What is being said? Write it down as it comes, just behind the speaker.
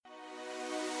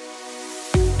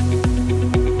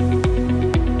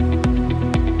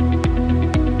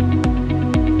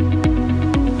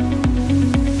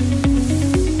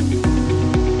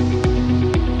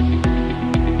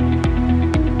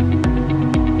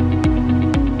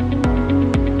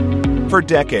For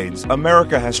decades,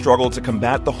 America has struggled to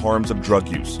combat the harms of drug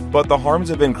use, but the harms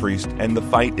have increased and the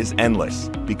fight is endless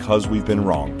because we've been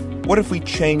wrong. What if we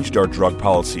changed our drug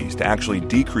policies to actually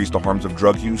decrease the harms of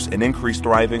drug use and increase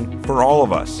thriving for all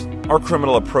of us? Our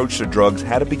criminal approach to drugs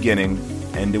had a beginning,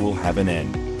 and it will have an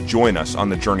end. Join us on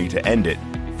the journey to end it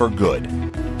for good.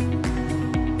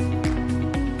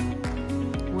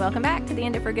 Welcome back to the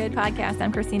End It for Good podcast.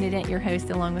 I'm Christina Dent, your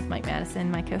host, along with Mike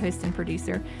Madison, my co-host and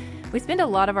producer. We spend a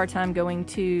lot of our time going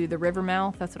to the river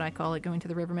mouth. That's what I call it, going to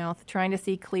the river mouth, trying to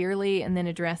see clearly and then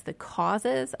address the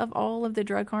causes of all of the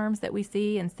drug harms that we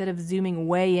see instead of zooming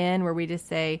way in where we just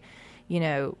say,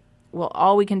 well,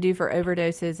 all we can do for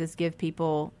overdoses is give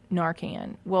people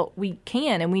Narcan. Well, we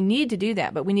can and we need to do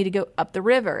that, but we need to go up the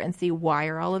river and see why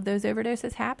are all of those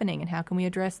overdoses happening and how can we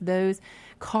address those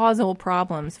causal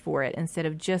problems for it instead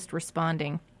of just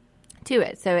responding to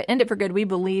it. So at End It for Good, we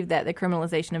believe that the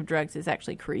criminalization of drugs is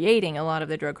actually creating a lot of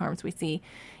the drug harms we see.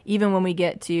 Even when we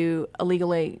get to a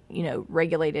legally,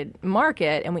 regulated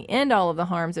market and we end all of the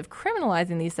harms of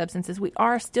criminalizing these substances, we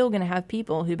are still going to have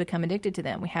people who become addicted to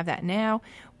them. We have that now.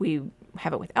 We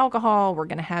have it with alcohol. We're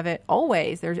going to have it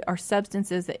always. There are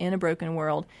substances that in a broken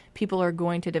world, people are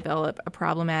going to develop a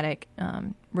problematic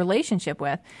relationship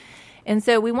with. And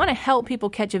so we want to help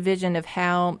people catch a vision of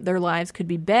how their lives could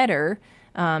be better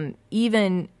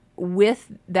even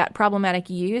with that problematic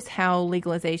use, how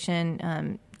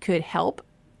legalization could help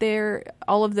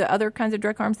all of the other kinds of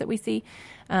drug harms that we see.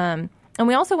 And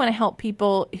we also want to help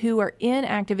people who are in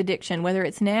active addiction, whether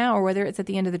it's now or whether it's at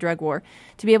the end of the drug war,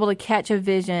 to be able to catch a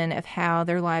vision of how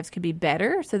their lives could be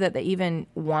better so that they even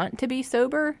want to be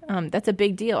sober. That's a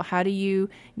big deal. How do you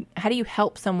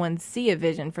help someone see a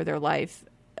vision for their life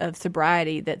of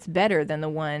sobriety that's better than the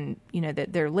one,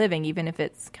 that they're living, even if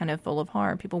it's kind of full of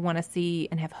harm? People want to see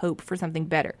and have hope for something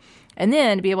better. And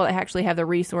then to be able to actually have the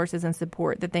resources and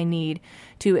support that they need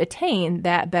to attain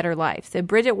that better life. So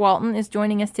Bridget Walton is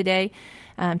joining us today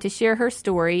to share her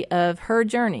story of her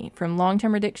journey from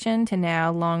long-term addiction to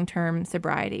now long-term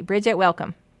sobriety. Bridget,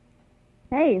 welcome.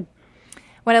 Hey.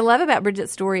 What I love about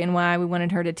Bridget's story and why we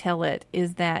wanted her to tell it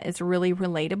is that it's really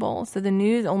relatable. So the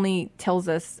news only tells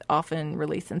us often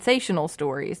really sensational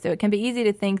stories. So it can be easy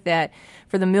to think that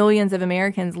for the millions of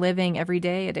Americans living every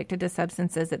day addicted to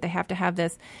substances, that they have to have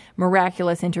this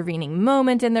miraculous intervening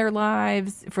moment in their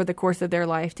lives for the course of their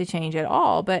life to change at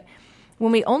all. But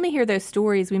when we only hear those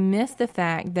stories, we miss the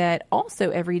fact that also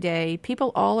every day,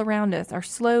 people all around us are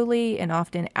slowly and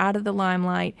often out of the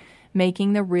limelight,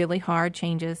 making the really hard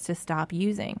changes to stop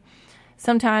using.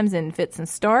 Sometimes in fits and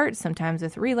starts, sometimes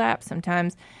with relapse,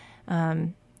 sometimes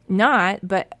not,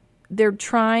 but they're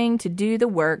trying to do the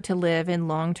work to live in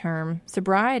long-term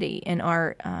sobriety and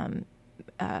are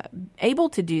able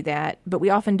to do that, but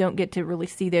we often don't get to really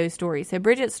see those stories. So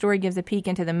Bridget's story gives a peek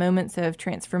into the moments of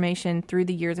transformation through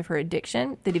the years of her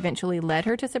addiction that eventually led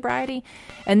her to sobriety,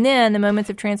 and then the moments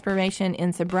of transformation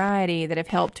in sobriety that have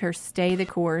helped her stay the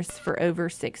course for over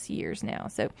 6 years now.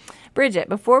 So Bridget,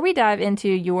 before we dive into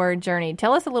your journey,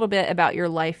 tell us a little bit about your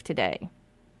life today.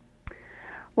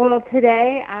 Well,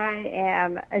 today I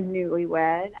am a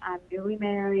newlywed. I'm newly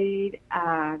married.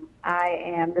 I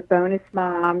am the bonus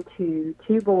mom to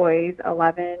 2 boys,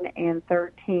 11 and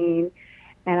 13,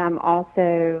 and I'm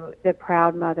also the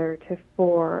proud mother to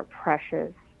 4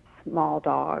 precious small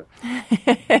dogs.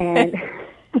 And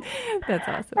that's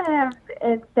awesome.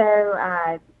 And so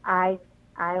I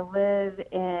live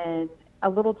in a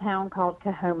little town called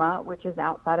Coahoma, which is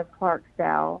outside of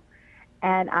Clarksdale.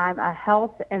 And I'm a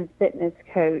health and fitness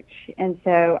coach. And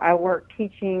so I work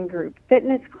teaching group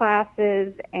fitness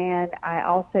classes, and I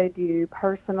also do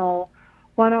personal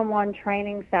one-on-one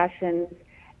training sessions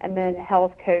and then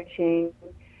health coaching.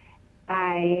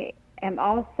 I am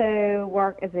also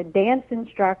work as a dance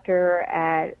instructor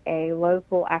at a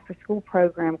local after-school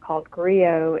program called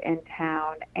Griot in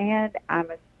town, and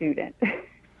I'm a student.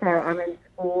 So I'm in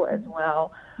school as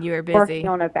well. You are busy. Working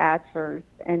on a bachelor's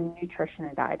in nutrition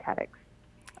and dietetics.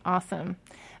 Awesome.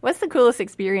 What's the coolest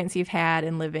experience you've had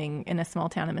in living in a small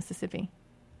town in Mississippi?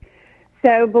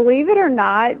 So believe it or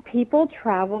not, people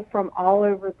travel from all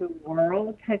over the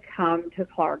world to come to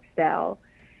Clarksdale.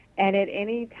 And at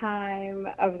any time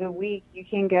of the week, you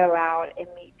can go out and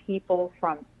meet people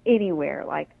from anywhere,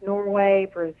 like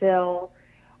Norway, Brazil.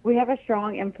 We have a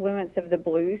strong influence of the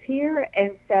blues here.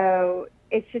 And so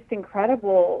it's just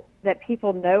incredible that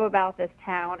people know about this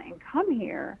town and come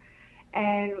here.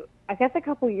 And I guess a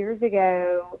couple years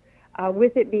ago,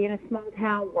 with it being a small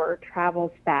town, word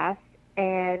travels fast,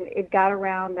 and it got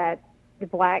around that the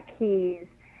Black Keys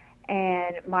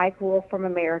and Mike Wolf from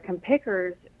American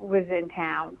Pickers was in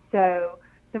town. So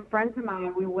some friends of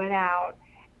mine, we went out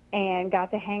and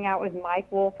got to hang out with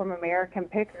Mike Wolf from American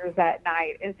Pickers that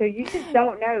night. And so you just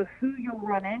don't know who you'll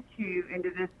run into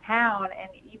this town. And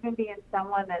even being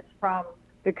someone that's from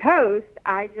the coast,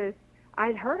 I'd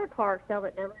heard of Clarksdale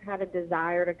but never had a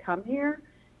desire to come here.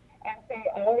 And so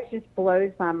it always just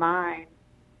blows my mind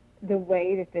the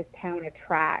way that this town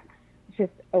attracts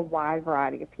just a wide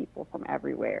variety of people from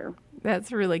everywhere.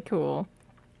 That's really cool.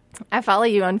 I follow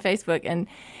you on Facebook, and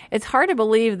it's hard to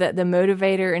believe that the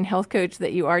motivator and health coach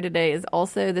that you are today is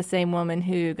also the same woman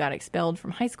who got expelled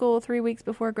from high school 3 weeks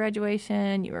before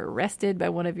graduation. You were arrested by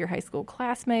one of your high school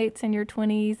classmates in your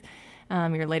 20s.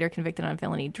 You're later convicted on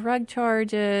felony drug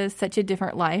charges. Such a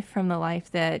different life from the life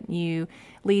that you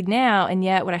lead now. And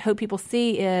yet what I hope people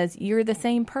see is you're the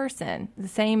same person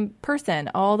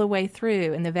all the way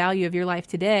through. And the value of your life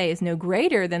today is no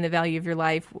greater than the value of your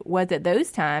life was at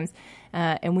those times.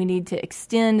 And we need to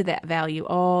extend that value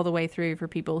all the way through for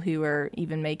people who are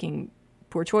even making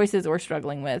poor choices or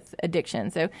struggling with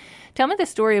addiction. So tell me the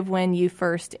story of when you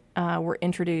first were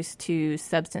introduced to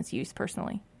substance use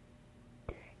personally.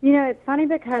 You know, it's funny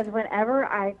because whenever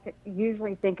I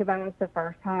usually think about it the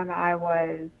first time I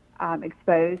was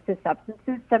exposed to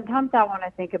substances, sometimes I want to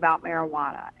think about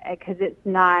marijuana because it's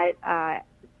not,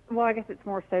 well, I guess it's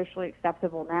more socially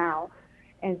acceptable now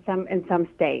in some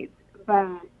states. But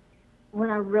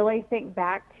when I really think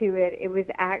back to it, it was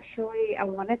actually, I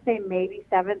want to say maybe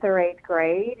 7th or 8th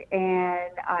grade,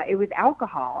 and it was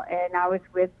alcohol. And I was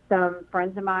with some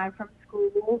friends of mine from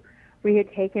school. We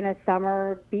had taken a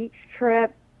summer beach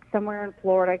trip somewhere in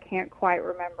Florida, I can't quite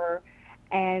remember,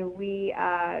 and we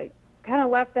kind of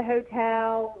left the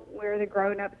hotel where the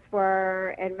grown-ups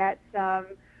were and met some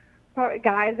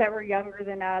guys that were younger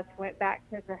than us, went back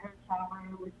to the hotel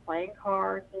room, was playing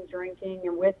cards and drinking,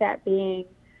 and with that being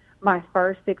my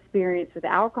first experience with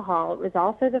alcohol, it was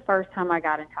also the first time I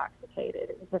got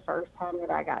intoxicated. It was the first time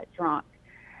that I got drunk.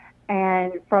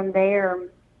 And from there,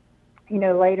 you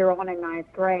know, later on in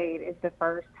 9th grade is the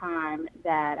first time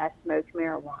that I smoked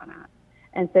marijuana.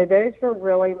 And so those were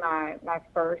really my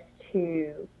first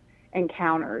two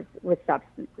encounters with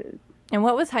substances. And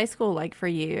what was high school like for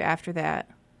you after that?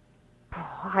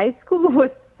 High school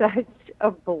was such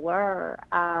a blur.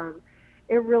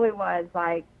 It really was.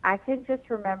 Like, I can just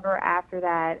remember after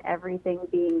that everything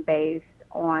being based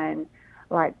on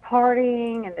like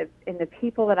partying and the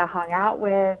people that I hung out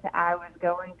with. I was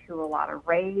going to a lot of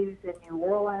raves in New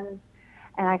Orleans,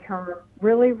 and I can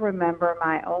really remember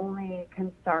my only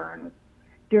concerns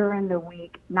during the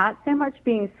week, not so much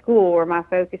being school where my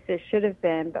focuses should have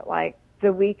been, but like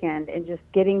the weekend and just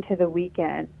getting to the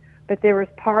weekend. But there was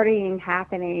partying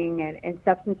happening and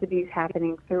substance abuse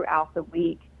happening throughout the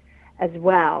week as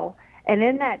well. And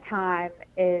in that time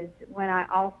is when I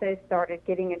also started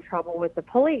getting in trouble with the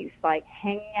police, like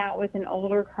hanging out with an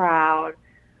older crowd,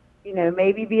 you know,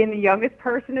 maybe being the youngest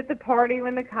person at the party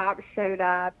when the cops showed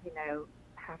up, you know,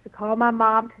 have to call my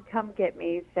mom to come get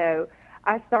me. So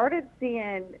I started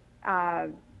seeing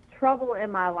trouble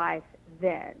in my life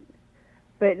then,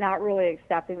 but not really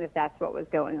accepting that that's what was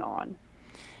going on.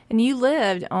 And you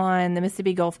lived on the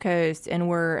Mississippi Gulf Coast and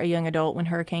were a young adult when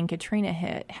Hurricane Katrina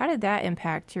hit. How did that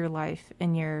impact your life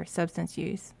and your substance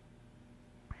use?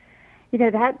 You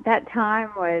know, that time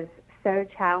was so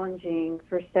challenging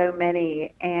for so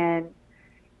many. And,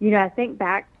 you know, I think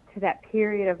back to that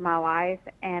period of my life,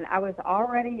 and I was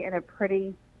already in a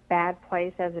pretty bad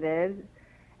place as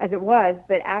it was.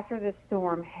 But after the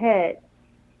storm hit,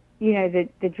 you know,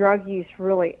 the drug use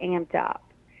really amped up.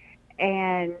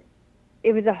 And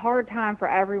it was a hard time for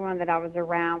everyone that I was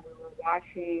around. We were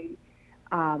watching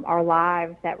our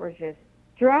lives that were just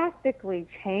drastically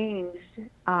changed.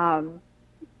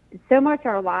 So much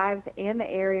our lives and the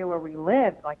area where we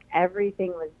lived, like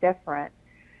everything was different.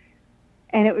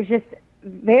 And it was just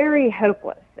very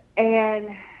hopeless.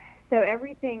 And so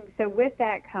with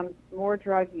that comes more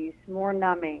drug use, more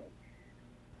numbing.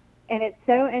 And it's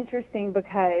so interesting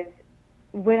because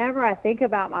whenever I think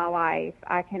about my life,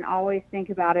 I can always think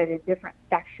about it in different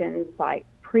sections, like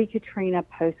pre-Katrina,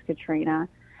 post-Katrina.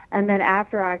 And then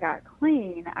after I got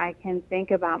clean, I can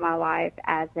think about my life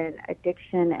as an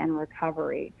addiction and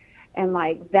recovery. And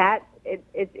like that,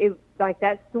 like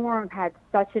that storm had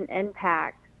such an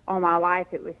impact on my life.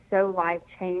 It was so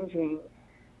life-changing.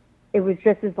 It was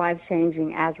just as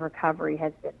life-changing as recovery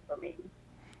has been for me.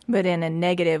 But in a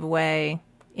negative way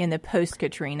in the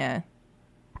post-Katrina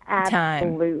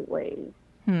Absolutely.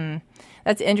 time.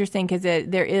 That's interesting because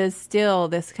there is still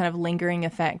this kind of lingering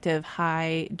effect of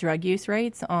high drug use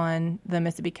rates on the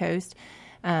Mississippi coast.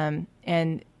 And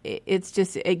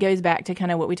it goes back to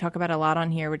kind of what we talk about a lot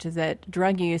on here, which is that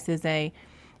drug use is a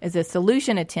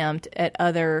solution attempt at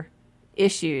other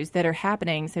issues that are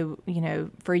happening. So,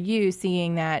 for you,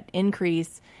 seeing that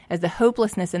increase as the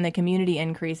hopelessness in the community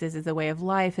increases as the way of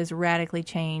life has radically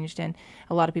changed, and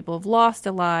a lot of people have lost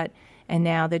a lot, and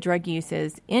now the drug use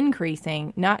is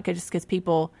increasing, not just because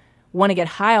people want to get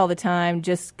high all the time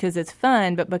just because it's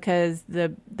fun, but because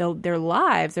their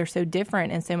lives are so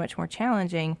different and so much more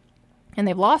challenging. And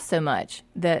they've lost so much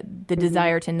that the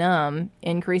desire to numb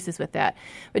increases with that.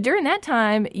 But during that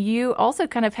time, you also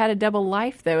kind of had a double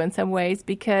life, though, in some ways,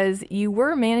 because you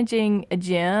were managing a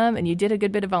gym and you did a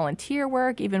good bit of volunteer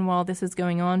work even while this was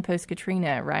going on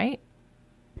post-Katrina, right?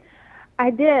 I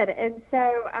did. And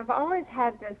so I've always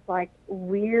had this,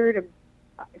 weird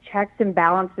checks and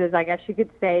balances, I guess you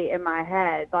could say, in my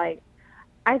head.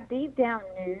 I deep down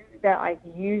knew that,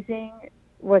 using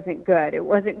wasn't good. It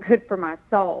wasn't good for my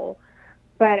soul.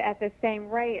 But at the same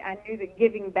rate, I knew that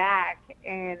giving back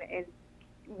and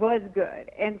was good.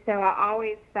 And so I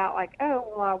always felt like, I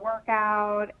work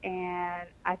out and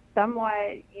I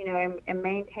somewhat, am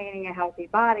maintaining a healthy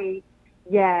body,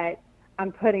 yet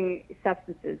I'm putting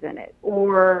substances in it.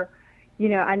 Or,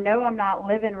 I know I'm not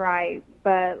living right,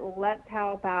 but let's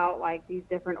help out these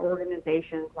different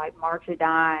organizations like March of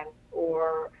Dimes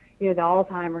or, the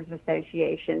Alzheimer's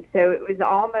Association. So it was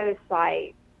almost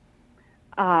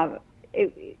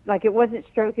it wasn't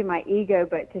stroking my ego,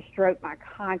 but to stroke my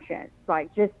conscience,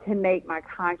 just to make my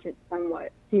conscience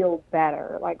somewhat feel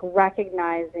better,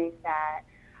 recognizing that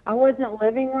I wasn't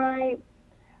living right,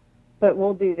 but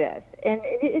we'll do this. And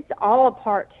it's all a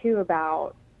part, too,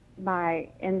 about my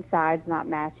insides not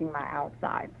matching my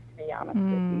outsides, to be honest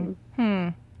with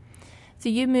you. So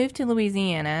you moved to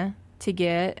Louisiana to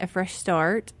get a fresh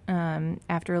start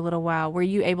after a little while. Were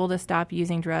you able to stop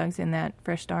using drugs in that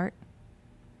fresh start?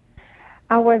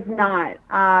 I was not,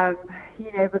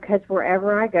 because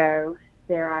wherever I go,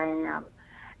 there I am.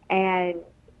 And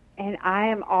I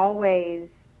am always,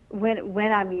 when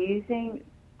I'm using,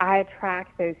 I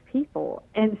attract those people.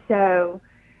 And so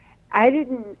I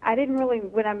didn't really,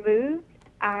 when I moved,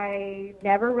 I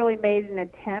never really made an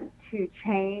attempt to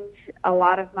change a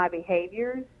lot of my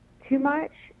behaviors too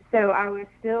much. So I was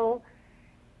still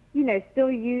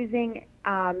using,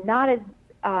 not as,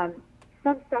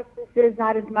 some substances,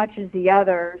 not as much as the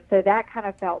others, so that kind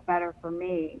of felt better for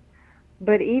me.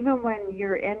 But even when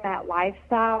you're in that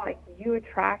lifestyle, you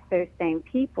attract those same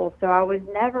people. So I was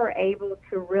never able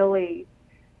to really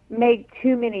make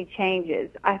too many changes.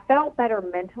 I felt better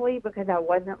mentally because I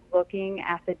wasn't looking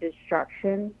at the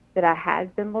destruction that I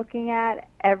had been looking at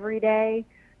every day.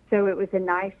 So it was a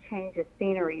nice change of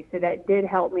scenery. So that did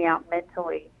help me out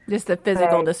mentally. Just the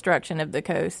physical destruction of the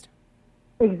coast.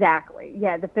 Exactly.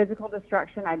 Yeah, the physical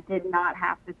destruction, I did not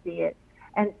have to see it.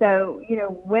 And so,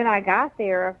 when I got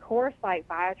there, of course, by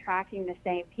attracting the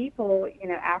same people,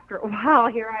 after a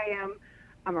while, here I am,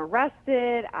 I'm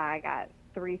arrested. I got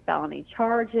 3 felony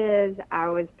charges. I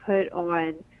was put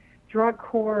on drug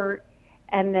court.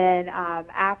 And then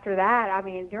after that,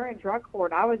 during drug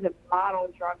court, I was a model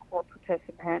drug court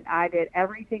participant. I did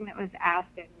everything that was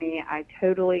asked of me. I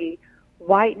totally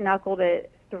white-knuckled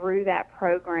it through that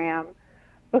program,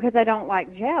 because I don't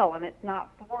like jail and it's not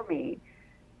for me.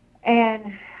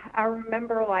 And I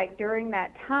remember during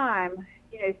that time,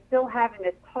 still having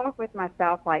this talk with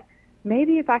myself,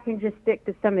 maybe if I can just stick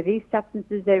to some of these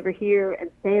substances over here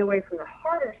and stay away from the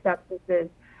harder substances,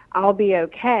 I'll be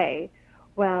okay.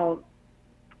 Well,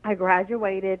 I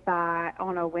graduated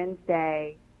on a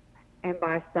Wednesday, and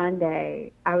by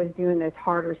Sunday, I was doing those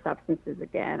harder substances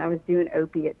again. I was doing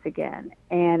opiates again.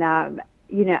 And,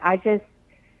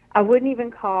 I wouldn't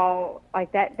even call,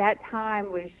 that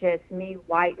time was just me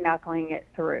white-knuckling it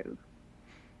through.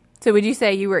 So would you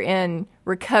say you were in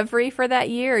recovery for that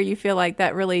year, or you feel like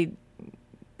that really,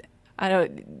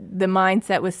 the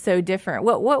mindset was so different?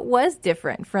 What was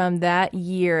different from that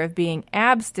year of being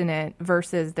abstinent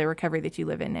versus the recovery that you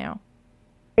live in now?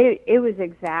 It was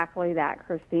exactly that,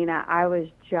 Christina. I was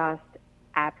just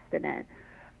abstinent.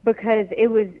 Because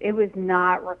it was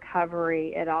not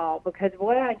recovery at all. Because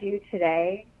what I do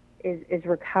today is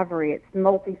recovery. It's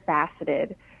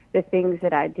multifaceted, the things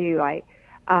that I do.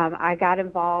 I got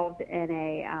involved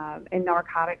in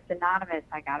Narcotics Anonymous.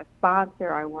 I got a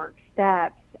sponsor. I worked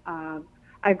steps.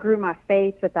 I grew my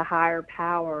faith with a higher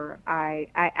power. I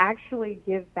actually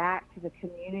give back to the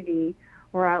community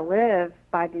where I live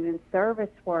by doing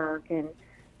service work and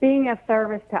being of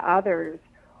service to others,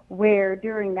 where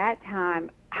during that time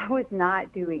I was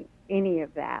not doing any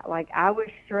of that. I was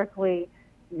strictly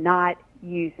not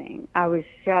using. I was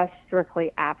just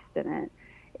strictly abstinent.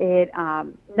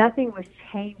 Nothing was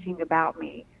changing about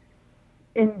me.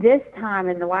 in this time,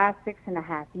 in the last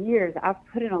 6.5 years, I've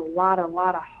put in a lot of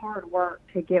hard work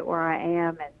to get where I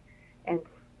am, and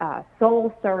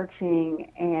soul searching,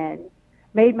 and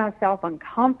made myself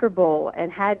uncomfortable,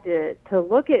 and had to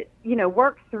look at,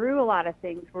 work through a lot of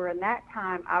things, where in that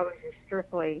time I was just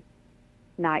strictly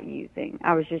not using.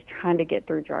 I was just trying to get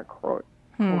through drug court.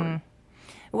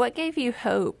 What gave you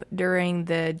hope during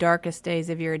the darkest days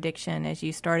of your addiction as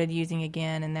you started using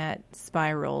again and that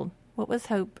spiraled? What was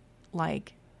hope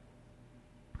like?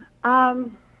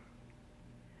 There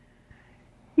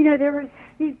was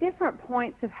these different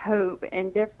points of hope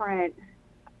and different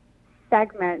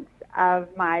segments of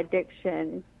my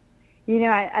addiction.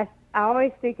 I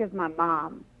always think of my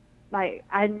mom. Like,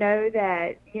 I know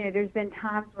that, there's been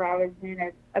times where I was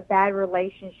in a bad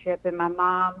relationship, and my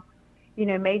mom,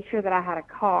 made sure that I had a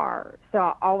car. So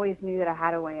I always knew that I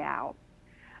had a way out.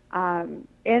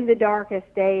 In the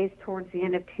darkest days towards the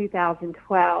end of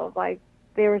 2012, like,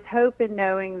 there was hope in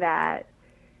knowing that,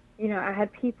 I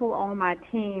had people on my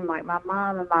team, like my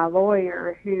mom and my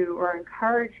lawyer, who were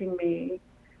encouraging me,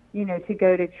 to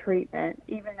go to treatment,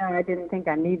 even though I didn't think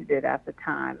I needed it at the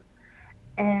time.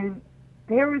 And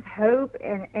there was hope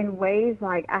in ways,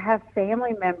 like, I have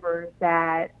family members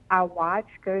that I watch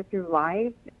go through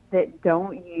life that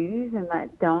don't use and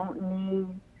that don't need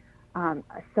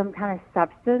some kind of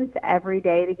substance every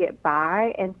day to get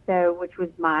by. And so, which was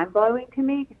mind-blowing to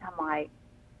me, because I'm like,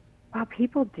 wow,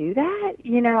 people do that?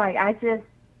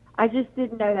 I just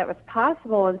didn't know that was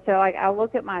possible. And so, like, I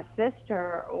look at my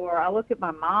sister, or I look at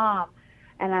my mom,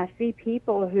 and I see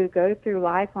people who go through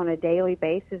life on a daily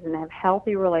basis and have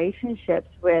healthy relationships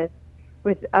with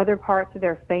other parts of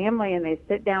their family, and they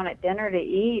sit down at dinner to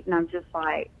eat, and I'm just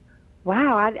like,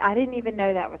 wow, I didn't even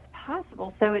know that was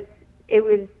possible. So it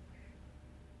was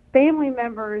family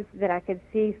members that I could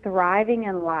see thriving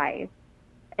in life,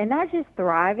 and not just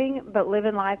thriving, but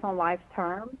living life on life's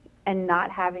terms and not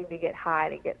having to get high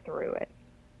to get through it.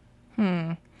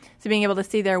 So being able to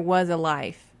see there was a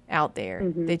life out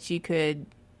there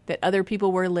that other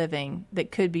people were living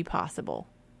that could be possible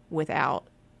without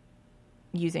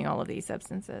using all of these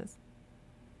substances.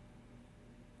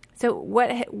 So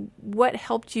what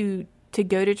helped you to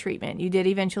go to treatment? You did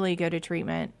eventually go to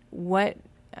treatment. You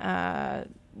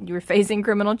were facing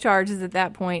criminal charges at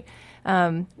that point.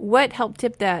 What helped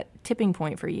tip that tipping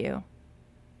point for you?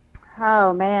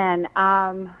 Oh, man.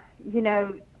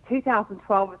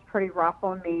 2012 was pretty rough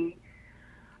on me.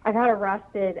 I got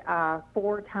arrested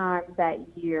 4 times that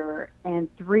year, and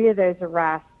 3 of those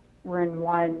arrests were in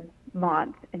 1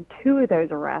 month, and 2 of those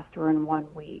arrests were in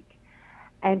 1 week.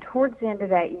 And towards the end of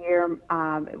that year,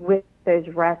 with those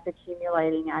arrests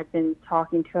accumulating, I'd been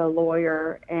talking to a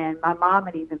lawyer, and my mom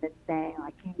had even been saying,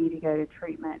 like, you need to go to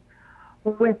treatment.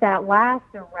 With that last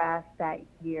arrest that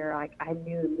year, like, I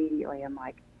knew immediately, I'm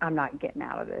like, I'm not getting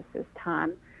out of this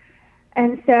time.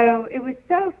 And so it was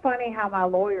so funny how my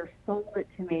lawyer sold it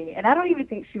to me. And I don't even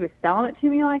think she was selling it to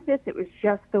me like this. It was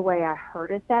just the way I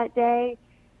heard it that day.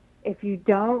 If you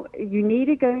need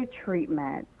to go to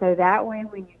treatment, so that way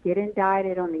when you get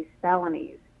indicted on these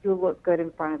felonies, you'll look good in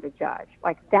front of the judge.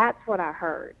 Like, that's what I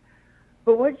heard.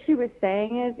 But what she was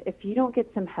saying is, if you don't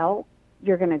get some help,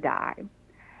 you're going to die.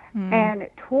 And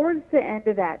towards the end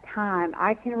of that time,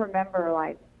 I can remember,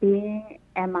 like, being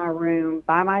in my room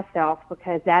by myself,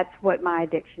 because that's what my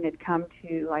addiction had come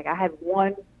to. Like, I had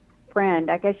one friend,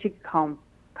 I guess you could call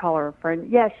her a friend.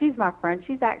 Yeah, she's my friend.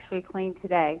 She's actually clean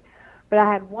today. But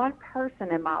I had one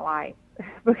person in my life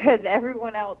because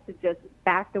everyone else had just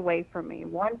backed away from me,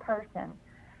 one person.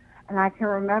 And I can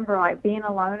remember, like, being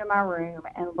alone in my room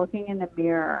and looking in the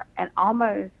mirror and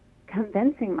almost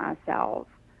convincing myself,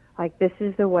 like, this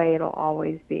is the way it'll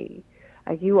always be.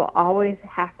 Like, you will always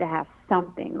have to have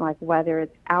something, like whether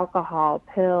it's alcohol,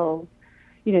 pills,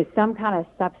 some kind of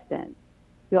substance.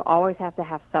 You'll always have to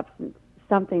have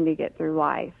something to get through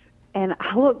life. And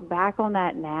I look back on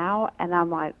that now, and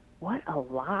I'm like, what a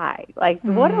lie. Like,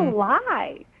 what a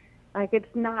lie. Like,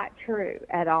 it's not true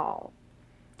at all.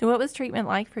 So what was treatment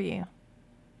like for you?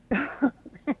 It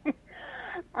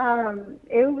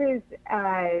was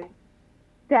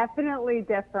definitely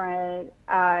different.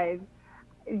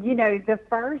 The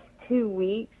first 2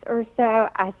 weeks or so,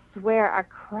 I swear I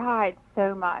cried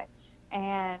so much.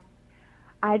 And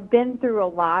I'd been through a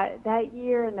lot that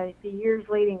year and the years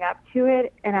leading up to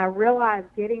it, and I realized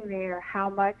getting there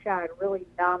how much I had really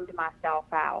numbed myself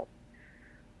out.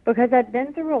 Because I'd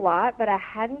been through a lot, but I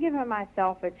hadn't given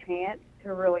myself a chance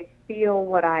to really feel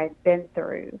what I had been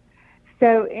through.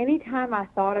 So anytime I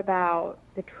thought about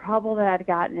the trouble that I'd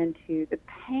gotten into, the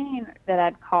pain that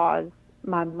I'd caused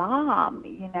my mom,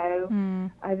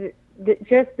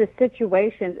 just the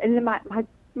situations. And then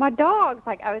my dogs,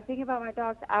 like I was thinking about my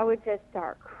dogs, I would just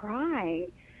start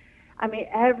crying. I mean,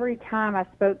 every time I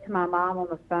spoke to my mom on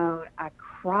the phone, I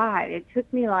cried. It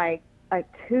took me like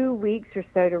 2 weeks or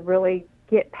so to really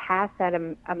get past that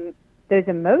those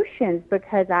emotions,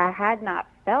 because I had not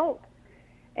felt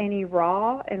any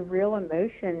raw and real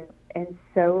emotion in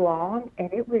so long,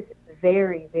 and it was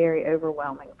very, very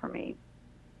overwhelming for me.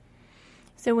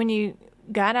 So when you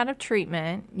got out of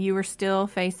treatment, you were still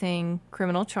facing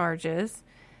criminal charges,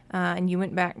 and you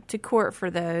went back to court for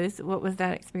those. What was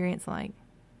that experience like?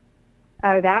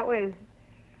 Oh, that was,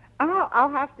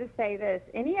 I'll have to say this.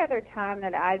 Any other time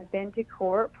that I'd been to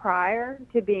court prior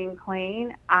to being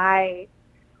clean, I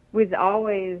was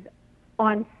always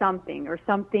on something or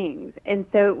some things. And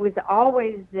so it was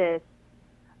always this,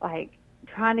 like,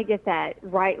 trying to get that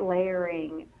right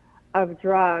layering of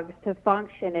drugs to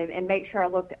function and make sure I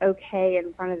looked okay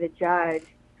in front of the judge.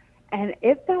 And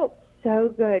it felt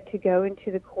so good to go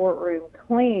into the courtroom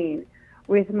clean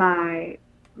with my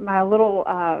little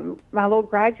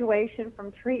graduation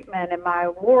from treatment and my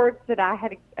awards that I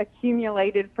had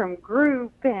accumulated from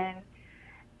group, and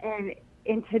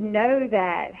to know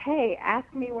that, hey,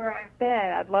 ask me where I've been.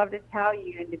 I'd love to tell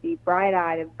you, and to be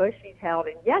bright-eyed and bushy-tailed,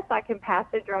 and yes, I can pass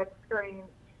a drug screen,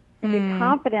 and to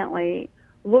confidently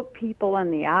look people in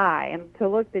the eye and to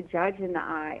look the judge in the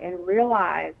eye and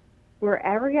realize where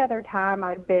every other time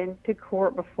I'd been to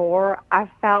court before, I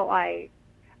felt like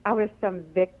I was some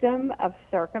victim of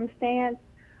circumstance,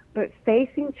 but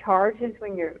facing charges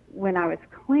when I was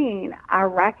clean, I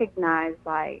recognized,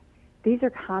 like, these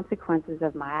are consequences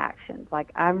of my actions.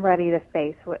 Like, I'm ready to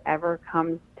face whatever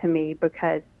comes to me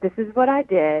because this is what I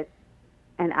did,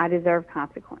 and I deserve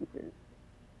consequences.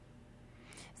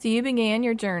 So you began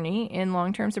your journey in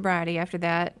long-term sobriety after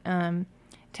that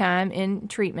time in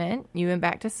treatment. You went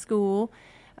back to school.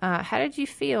 How did you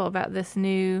feel about this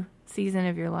new season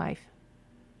of your life?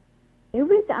 It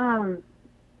was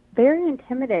very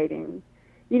intimidating.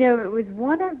 You know, it was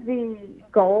one of the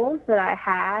goals that I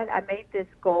had. I made this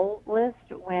goal list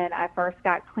when I first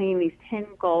got clean, these 10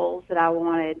 goals that I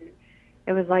wanted.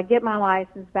 It was like, get my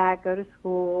license back, go to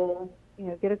school, you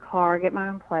know, get a car, get my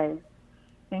own place,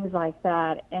 things like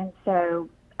that. And so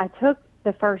I took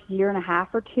the first year and a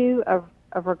half or two of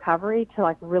recovery to,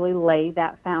 like, really lay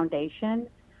that foundation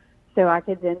so I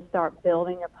could then start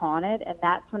building upon it. And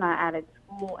that's when I added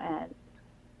school in.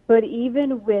 But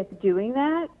even with doing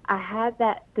that, I had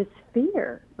this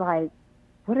fear, like,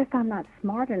 what if I'm not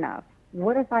smart enough?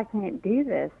 What if I can't do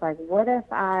this? Like, what if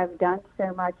I've done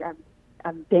so much,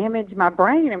 I've damaged my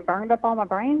brain and burned up all my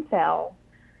brain cells,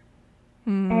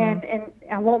 and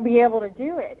I won't be able to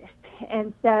do it?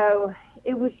 And so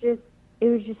it was just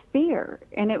fear,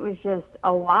 and it was just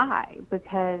a lie,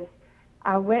 because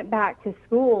I went back to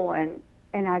school and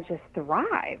I just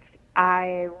thrived.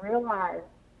 I realized,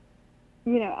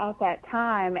 you know, at that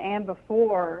time and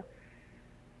before,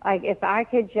 like, if I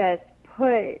could just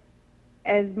put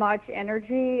as much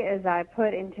energy as I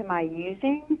put into my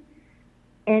using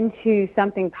into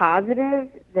something positive,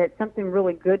 that something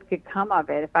really good could come of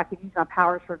it, if I could use my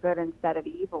powers for good instead of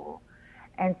evil.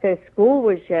 And so school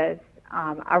was just,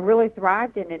 I really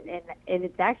thrived in it, and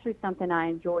it's actually something I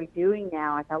enjoy doing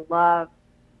now. Like, I love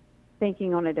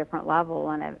thinking on a different level,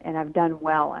 and I've done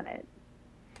well in it.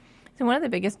 So one of the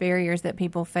biggest barriers that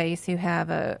people face who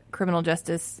have a criminal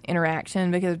justice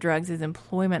interaction because of drugs is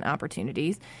employment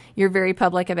opportunities. You're very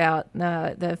public about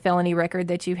the felony record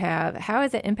that you have. How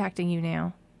is it impacting you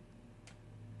now?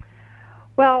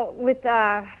 Well, with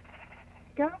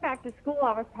going back to school,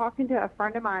 I was talking to a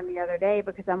friend of mine the other day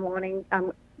because I'm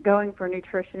going for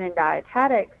nutrition and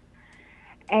dietetics,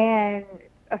 and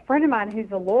a friend of mine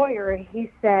who's a lawyer, he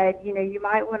said, you know, you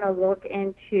might want to look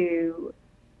into,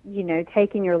 you know,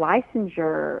 taking your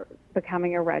licensure,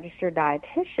 becoming a registered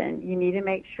dietitian. You need to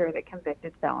make sure that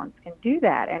convicted felons can do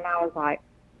that. And I was like,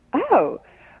 oh,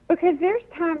 because there's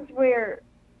times where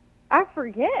I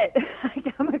forget,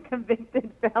 like, I'm a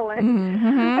convicted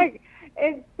felon. Like,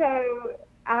 and so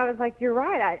I was like, you're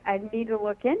right, I need to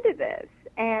look into this.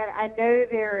 And I know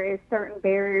there is certain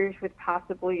barriers with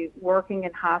possibly working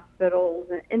in hospitals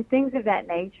and things of that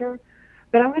nature.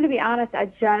 But I'm going to be honest, I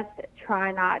just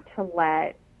try not to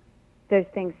let those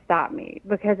things stop me,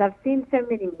 because I've seen so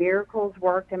many miracles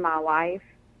worked in my life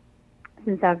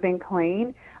since I've been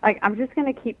clean. Like, I'm just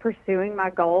going to keep pursuing my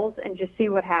goals and just see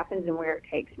what happens and where it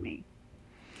takes me.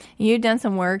 You've done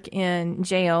some work in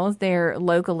jails there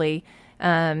locally,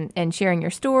 and sharing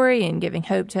your story and giving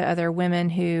hope to other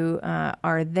women who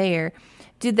are there.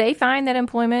 Did they find that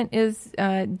employment is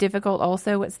difficult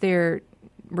also? What's their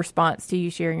response to you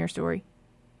sharing your story?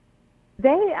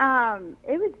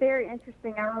 It was very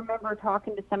interesting. I remember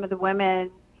talking to some of the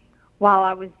women while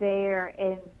I was there,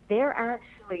 and they're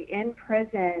actually in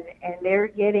prison, and they're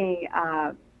getting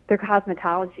their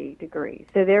cosmetology degree.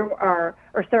 So there are,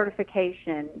 or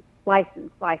certification,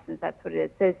 license, that's what it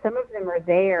is. So some of them are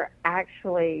there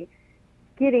actually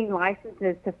getting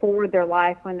licenses to forward their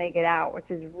life when they get out, which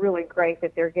is really great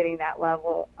that they're getting that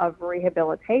level of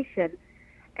rehabilitation.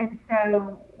 And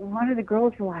so one of the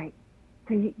girls were like,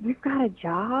 so you've got a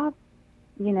job?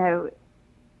 You know,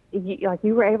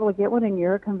 you were able to get one and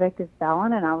you're a convicted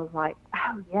felon? And I was like,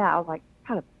 oh, yeah. I was like, I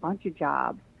got a bunch of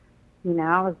jobs. You know,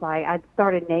 I was like, I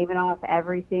started naming off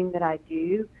everything that I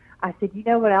do. I said, you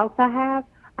know what else I have?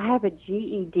 I have a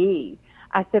GED.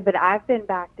 I said, but I've been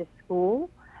back to school,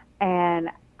 and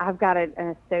I've got an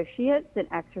associate's in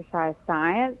exercise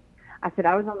science. I said,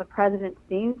 I was on the President's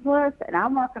Dean's list, and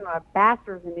I'm working on a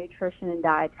bachelor's in nutrition and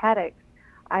dietetics.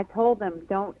 I told them,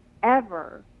 don't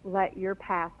ever let your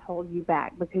past hold you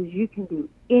back, because you can do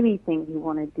anything you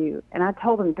want to do. And I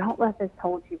told them, don't let this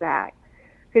hold you back,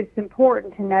 because it's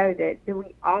important to know that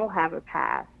we all have a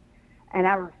past. And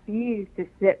I refuse to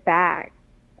sit back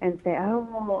and say, oh,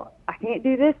 well, I can't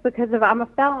do this because I'm a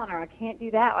felon, or I can't do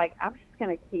that. Like, I'm just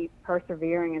going to keep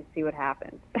persevering and see what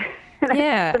happens.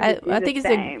 Yeah, I think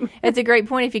it's a great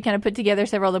point if you kind of put together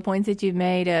several of the points that you've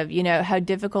made of, you know, how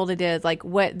difficult it is, like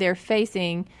what they're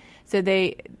facing. So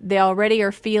they already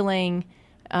are feeling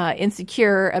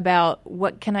insecure about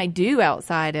what can I do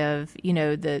outside of, you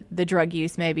know, the drug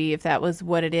use, maybe, if that was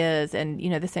what it is. And, you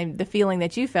know, the feeling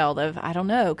that you felt of, I don't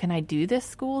know, can I do this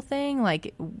school thing?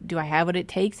 Like, do I have what it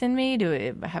takes in me?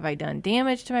 Have I done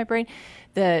damage to my brain?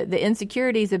 The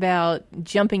insecurities about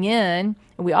jumping in,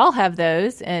 we all have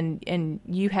those, and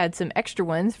you had some extra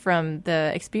ones from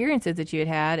the experiences that you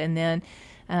had, and then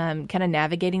kind of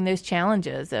navigating those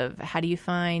challenges of how do you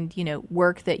find, you know,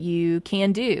 work that you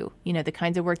can do, you know, the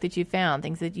kinds of work that you found,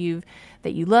 things that you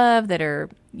love, that are,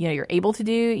 you know, you're able to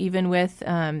do, even with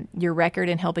your record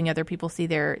and helping other people see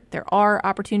there are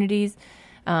opportunities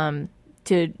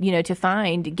to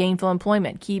find gainful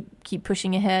employment. Keep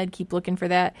pushing ahead, keep looking for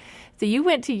that. So you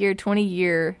went to your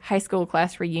 20-year high school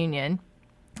class reunion,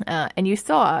 and you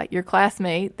saw your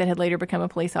classmate that had later become a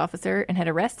police officer and had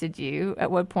arrested you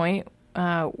at one point.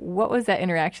 What was that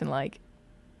interaction like?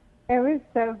 It was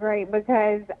so great,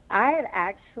 because I had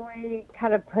actually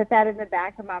kind of put that in the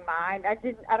back of my mind. I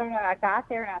don't know, I got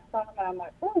there and I saw him and I'm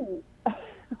like, ooh,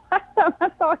 I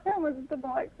saw him was the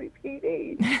Biloxi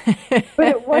PD. But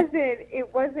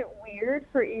it wasn't weird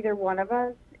for either one of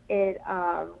us. It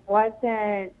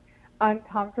wasn't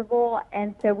uncomfortable.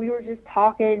 And so we were just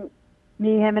talking,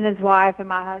 me, him, and his wife, and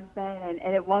my husband.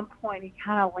 And at one point he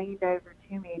kind of leaned over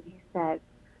to me and he said,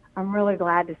 I'm really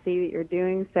glad to see that you're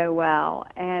doing so well.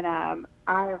 And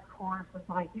I, of course, was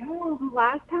like, the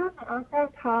last time at Uncle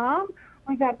Tom,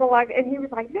 we got and he was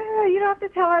like, no, you don't have to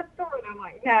tell that story. And I'm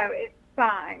like, no, it's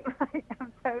fine.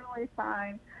 I'm totally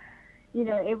fine. You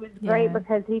know, it was great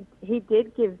because he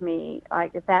did give me,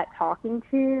 like, that talking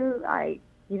to, like,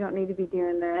 you don't need to be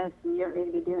doing this and you don't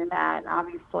need to be doing that. And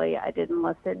obviously I didn't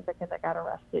listen because I got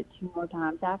arrested 2 more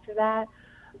times after that.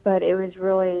 But it was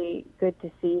really good to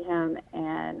see him,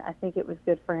 and I think it was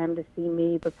good for him to see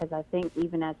me, because I think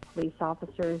even as police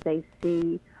officers, they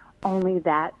see only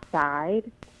that side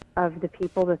of the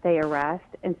people that they arrest.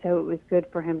 And so it was good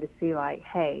for him to see, like,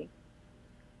 hey,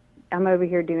 I'm over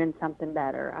here doing something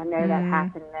better. I know that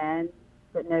happened then,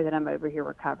 but know that I'm over here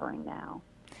recovering now.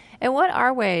 And what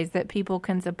are ways that people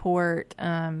can support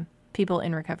people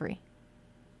in recovery?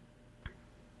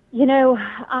 You know,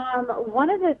 one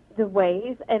of the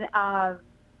ways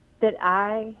that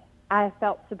I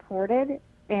felt supported,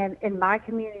 and in my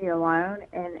community alone,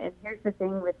 and here's the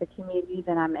thing with the community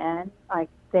that I'm in, like,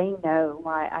 they know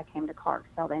why I came to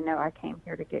Clarksdale. They know I came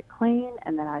here to get clean,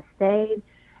 and that I stayed,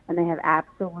 and they have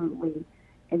absolutely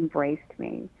embraced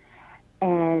me.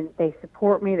 And they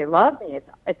support me. They love me.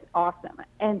 It's awesome.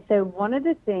 And so one of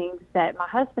the things that my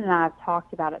husband and I have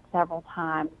talked about it several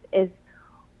times is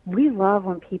we love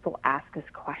when people ask us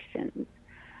questions.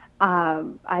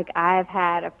 Like, I've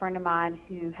had a friend of mine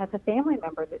who has a family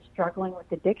member that's struggling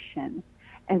with addiction.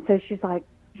 And so she's like,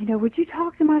 you know, would you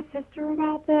talk to my sister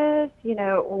about this? You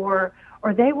know, or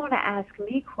they want to ask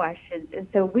me questions. And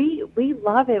so we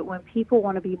love it when people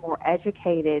want to be more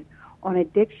educated on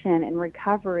addiction and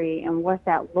recovery and what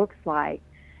that looks like.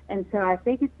 And so I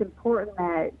think it's important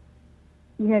that,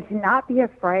 you know, to not be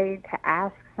afraid to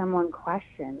ask someone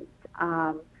questions.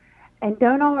 And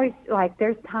don't always, like,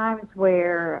 there's times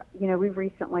where, you know, we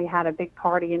recently had a big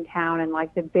party in town, and,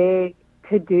 like, the big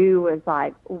to-do was,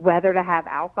 like, whether to have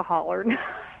alcohol or not.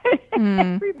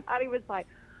 Everybody was like,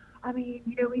 I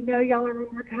mean, we know y'all are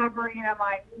in recovery. And I'm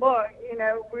like, look,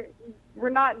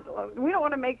 we don't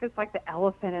want to make this like the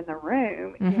elephant in the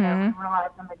room. We realize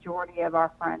the majority of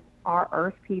our friends are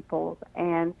earth peoples,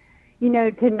 and,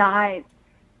 to not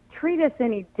treat us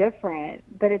any different,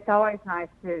 but it's always nice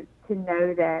to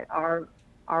know that our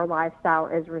lifestyle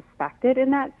is respected in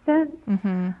that sense.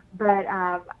 But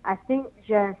I think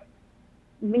just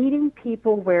meeting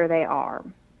people where they are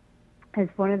is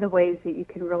one of the ways that you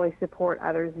can really support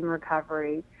others in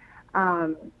recovery.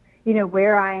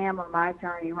 Where I am on my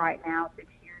journey right now, 6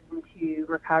 years into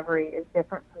recovery, is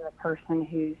different from the person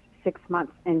who's 6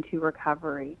 months into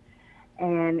recovery.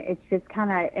 And it's just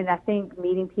and I think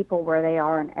meeting people where they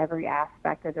are in every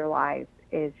aspect of their life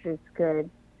is just good,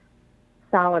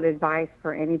 solid advice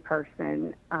for any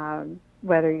person,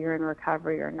 whether you're in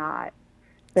recovery or not.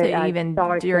 But, so even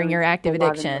during your active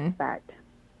addiction.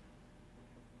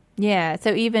 Yeah.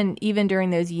 So even during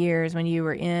those years when you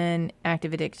were in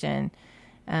active addiction,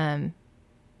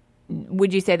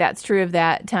 would you say that's true of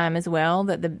that time as well?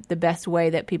 That the best way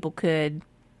that people could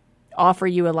offer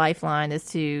you a lifeline is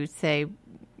to say,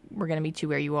 we're going to meet you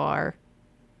where you are?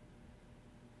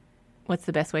 What's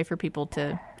the best way for people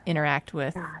to interact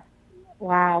with?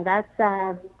 Wow, that's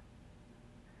an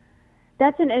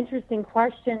interesting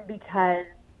question, because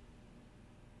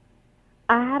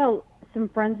I had some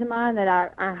friends of mine that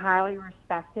I highly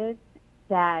respected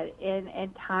that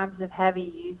in times of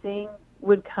heavy using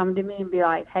would come to me and be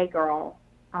like, hey, girl,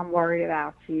 I'm worried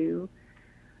about you.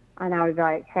 And I would be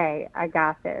like, hey, I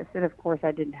got this. And, of course,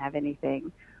 I didn't have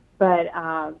anything. But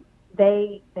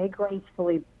they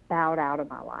gracefully bowed out of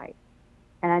my life.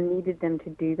 And I needed them to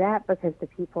do that because the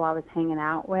people I was hanging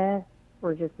out with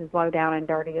were just as low down and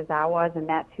dirty as I was, and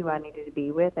that's who I needed to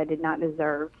be with. I did not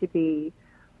deserve to be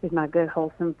with my good,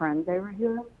 wholesome friends over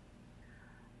here.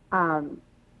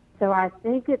 So I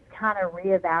think it's kind of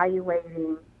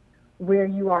reevaluating where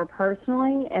you are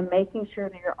personally and making sure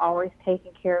that you're always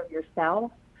taking care of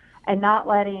yourself and not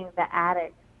letting the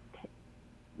addict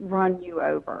run you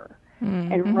over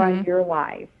and run your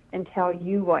life and tell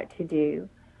you what to do.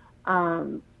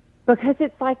 Because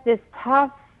it's like this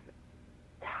tough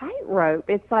tightrope.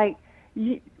 It's like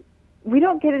we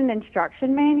don't get an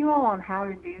instruction manual on how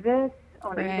to do this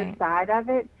on either side of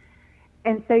it.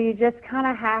 And so you just kind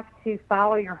of have to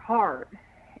follow your heart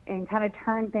and kind of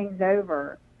turn things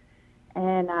over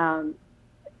and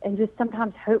just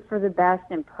sometimes hope for the best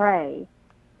and pray,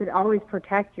 but always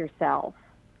protect yourself.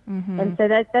 And so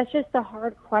that's just a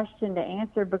hard question to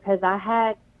answer, because I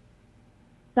had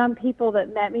some people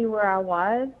that met me where I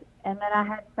was, and then I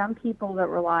had some people that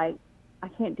were like, I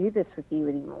can't do this with you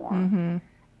anymore.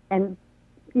 And,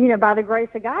 by the grace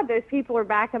of God, those people are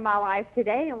back in my life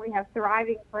today, and we have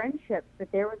thriving friendships.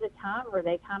 But there was a time where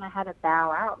they kind of had to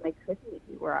bow out, and they couldn't meet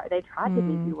me they tried to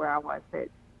meet me where I was, but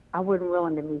I wasn't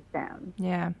willing to meet them.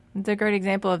 Yeah, it's a great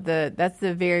example of that's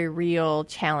the very real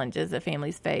challenges that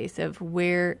families face of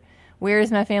where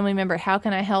is my family member? How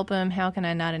can I help him? How can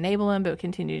I not enable him, but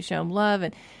continue to show him love?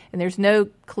 And there's no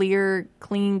clear,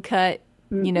 clean cut,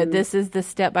 this is the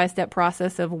step-by-step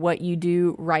process of what you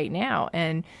do right now,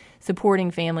 and supporting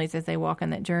families as they walk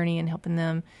on that journey and helping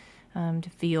them to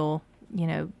feel,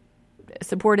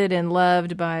 supported and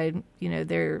loved by,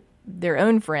 their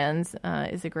own friends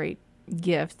is a great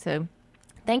gift. So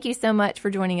thank you so much for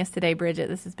joining us today, Bridget.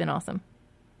 This has been awesome.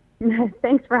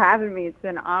 Thanks for having me. It's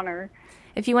been an honor.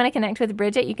 If you want to connect with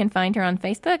Bridget, you can find her on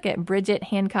Facebook at Bridget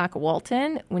Hancock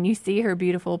Walton. When you see her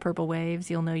beautiful purple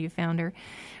waves, you'll know you found her.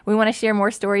 We want to share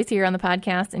more stories here on the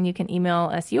podcast, and you can email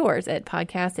us yours at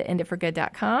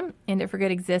podcast@enditforgood.com. End It For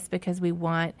Good exists because we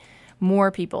want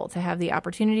more people to have the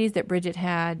opportunities that Bridget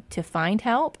had to find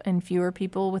help, and fewer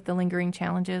people with the lingering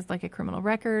challenges like a criminal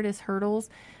record as hurdles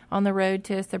on the road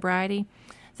to sobriety.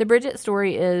 So Bridget's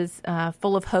story is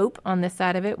full of hope on this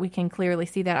side of it. We can clearly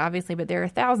see that, obviously, but there are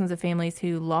thousands of families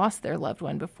who lost their loved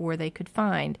one before they could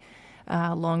find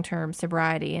long-term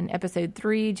sobriety. In episode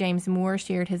 3, James Moore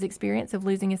shared his experience of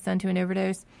losing his son to an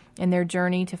overdose and their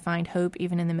journey to find hope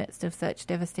even in the midst of such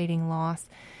devastating loss.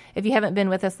 If you haven't been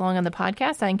with us long on the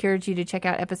podcast, I encourage you to check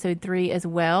out episode 3 as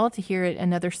well to hear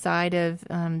another side of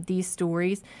these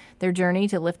stories, their journey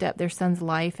to lift up their son's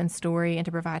life and story and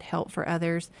to provide help for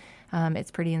others.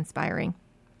 It's pretty inspiring.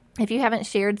 If you haven't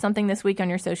shared something this week on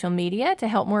your social media to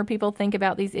help more people think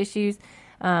about these issues,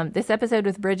 this episode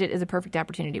with Bridget is a perfect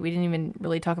opportunity. We didn't even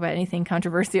really talk about anything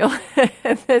controversial.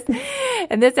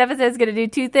 And this episode is going to do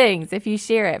 2 things if you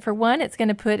share it. For one, it's going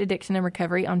to put addiction and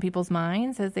recovery on people's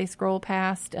minds as they scroll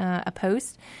past a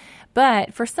post.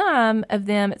 But for some of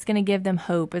them, it's going to give them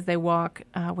hope as they walk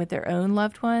with their own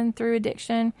loved one through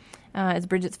addiction. as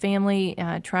Bridget's family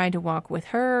tried to walk with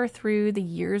her through the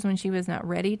years when she was not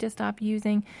ready to stop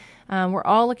using. We're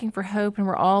all looking for hope, and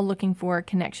we're all looking for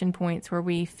connection points where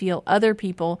we feel other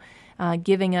people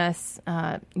giving us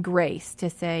grace to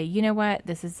say, you know what,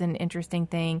 this is an interesting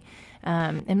thing.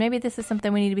 And maybe this is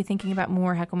something we need to be thinking about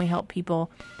more. How can we help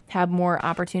people have more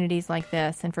opportunities like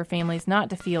this, and for families not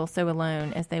to feel so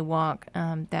alone as they walk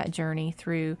that journey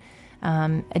through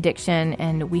addiction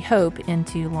and we hope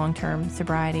into long-term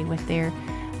sobriety with their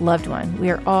loved one. We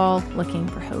are all looking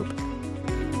for hope.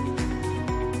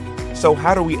 So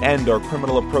how do we end our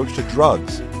criminal approach to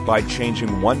drugs? By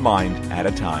changing one mind at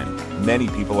a time. Many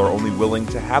people are only willing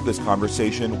to have this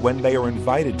conversation when they are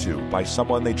invited to by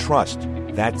someone they trust.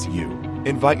 That's you.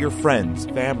 Invite your friends,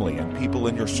 family, and people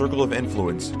in your circle of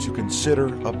influence to consider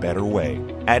a better way.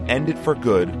 At End It for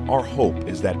Good, our hope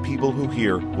is that people who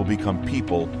hear will become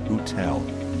people who tell.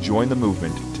 Join the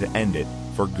movement to end it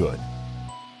for good.